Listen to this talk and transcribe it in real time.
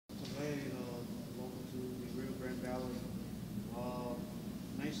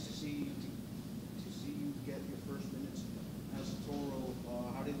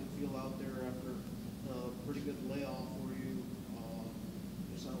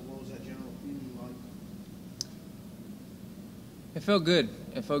It felt good.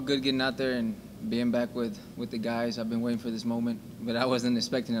 It felt good getting out there and being back with the guys. I've been waiting for this moment, but I wasn't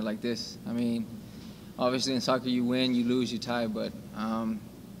expecting it like this. I mean, obviously in soccer you win, you lose, you tie, but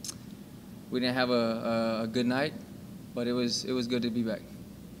we didn't have a good night, but it was good to be back.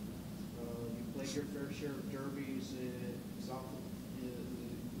 You played your fair share of derbies South in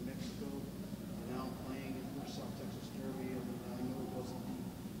Mexico, and now playing in the South Texas Derby. I know it wasn't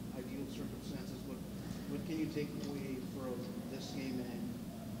the ideal circumstances, but what can you take away from this game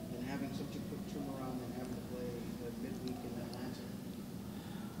and having such a quick turnaround and having to play midweek in Atlanta?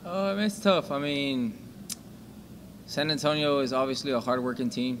 I mean, it's tough. I mean, San Antonio is obviously a hard-working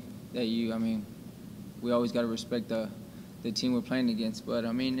team that we always got to respect the team we're playing against. But,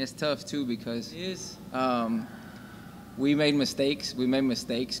 I mean, it's tough, too, because we made mistakes.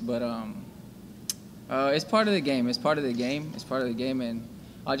 But it's part of the game. It's part of the game. And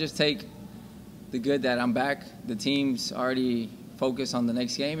I'll just take the good that I'm back. The team's already focused on the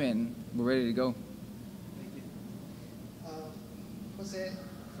next game, and we're ready to go. Thank you. Jose,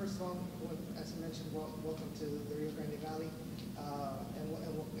 first of all, as you mentioned, welcome to the Rio Grande Valley,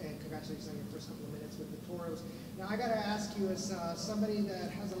 and congratulations on your first couple of minutes with the Toros. Now, I got to ask you, as somebody that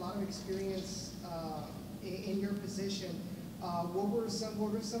has a lot of experience in your position, what were some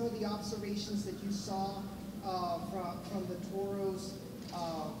of the observations that you saw from the Toros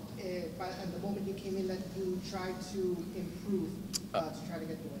at the moment you came in that you tried to improve to try to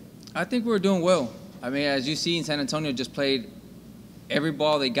get the win? I think we were doing well. I mean, as you see, in San Antonio just played every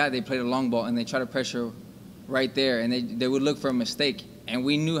ball they got, they played a long ball, and they tried to pressure right there, and they would look for a mistake. And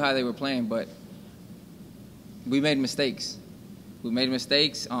we knew how they were playing, but we made mistakes. We made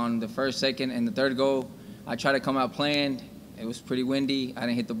mistakes on the first, second, and the third goal. I tried to come out playing. It was pretty windy. I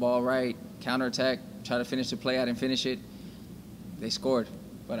didn't hit the ball right. Counterattack, tried to finish the play. I didn't finish it. They scored.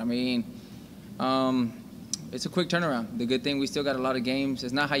 But, I mean, it's a quick turnaround. The good thing, we still got a lot of games.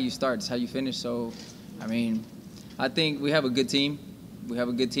 It's not how you start, it's how you finish. So, I mean, I think we have a good team. We have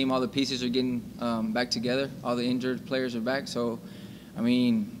a good team. All the pieces are getting back together. All the injured players are back. So, I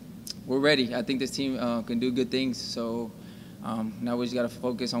mean, we're ready. I think this team can do good things. So now we just got to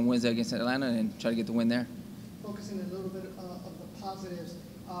focus on Wednesday against Atlanta and try to get the win there. Focusing a little bit of the positives,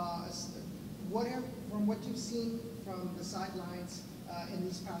 from what you've seen from the sidelines in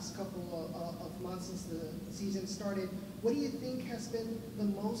these past couple of months since the season started, what do you think has been the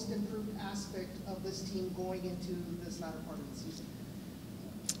most improved aspect of this team going into this latter part of the season?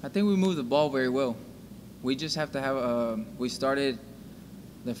 I think we moved the ball very well. We just have to have we started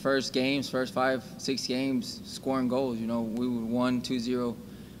the first 5, 6 games scoring goals. You know, we won 2-0.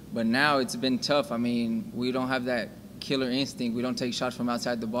 But now it's been tough. I mean, we don't have that killer instinct. We don't take shots from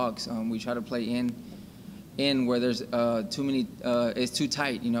outside the box. We try to play in where there's too many, it's too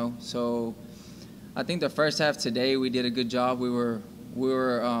tight, you know. So I think the first half today we did a good job. We were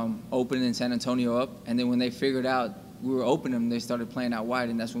opening San Antonio up, and then when they figured out we were opening them, they started playing out wide,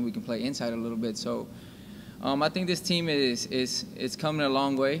 and that's when we can play inside a little bit. So I think this team is coming a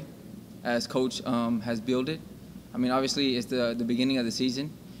long way as coach has built it. I mean, obviously it's the beginning of the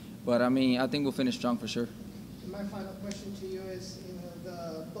season, but I mean, I think we'll finish strong for sure. My final question to you is,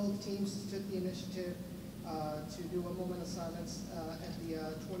 both teams took the initiative to do a moment of silence at the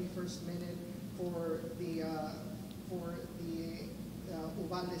 21st minute for the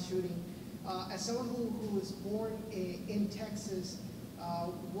Uvalde shooting. As someone who was born in Texas,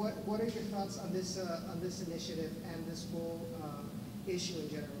 what are your thoughts on this initiative and this whole issue in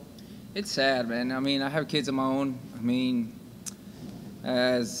general? It's sad, man. I mean, I have kids of my own. I mean,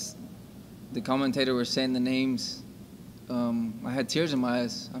 as the commentator was saying the names, I had tears in my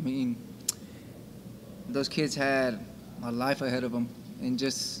eyes. I mean, those kids had a life ahead of them, and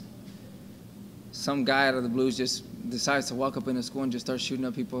just some guy out of the blues just decides to walk up in a school and just start shooting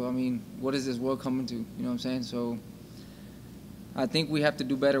up people. I mean, what is this world coming to? You know what I'm saying? So I think we have to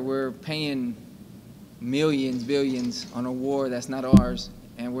do better. We're paying millions, billions on a war that's not ours,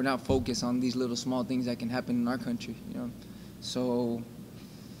 and we're not focused on these little small things that can happen in our country, you know. So,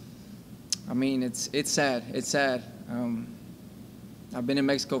 I mean, it's sad. It's sad. I've been in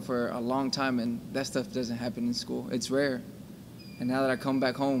Mexico for a long time, and that stuff doesn't happen in school. It's rare. And now that I come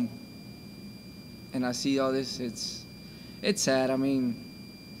back home and I see all this, it's sad. I mean,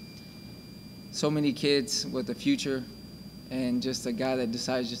 so many kids with a future, and just a guy that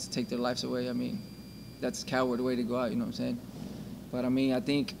decides just to take their lives away. I mean, that's a coward way to go out, you know what I'm saying? But I mean, I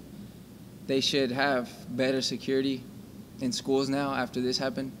think they should have better security in schools now after this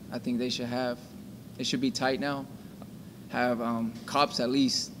happened. I think it should be tight now. Have cops, at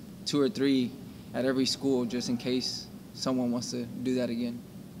least 2 or 3 at every school, just in case someone wants to do that again.